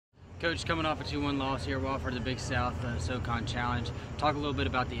Coach, coming off a 2-1 loss here, Wofford, the Big South SoCon Challenge. Talk a little bit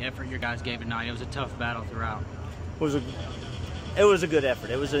about the effort your guys gave tonight. It was a tough battle throughout. It was a good effort.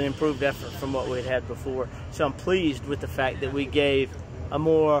 It was an improved effort from what we had before. So I'm pleased with the fact that we gave a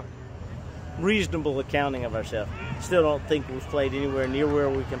more reasonable accounting of ourselves. Still don't think we've played anywhere near where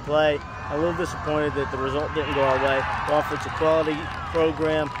we can play. I'm a little disappointed that the result didn't go our way. Wofford's a quality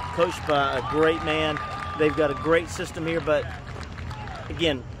program, coached by a great man. They've got a great system here, but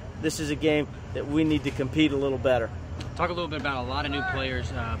again, this is a game that we need to compete a little better. Talk a little bit about a lot of new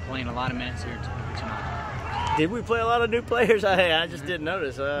players playing a lot of minutes here tonight. Did we play a lot of new players? I just didn't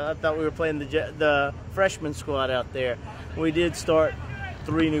notice. I thought we were playing the freshman squad out there. We did start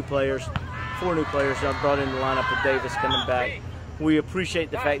 4 new players. I brought in the lineup with Davis coming back. We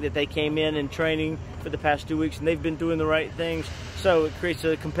appreciate the fact that they came in training for the past 2 weeks and they've been doing the right things. So it creates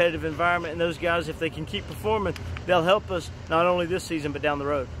a competitive environment, and those guys, if they can keep performing, they'll help us not only this season but down the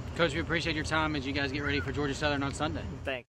road. Coach, we appreciate your time as you guys get ready for Georgia Southern on Sunday. Thanks.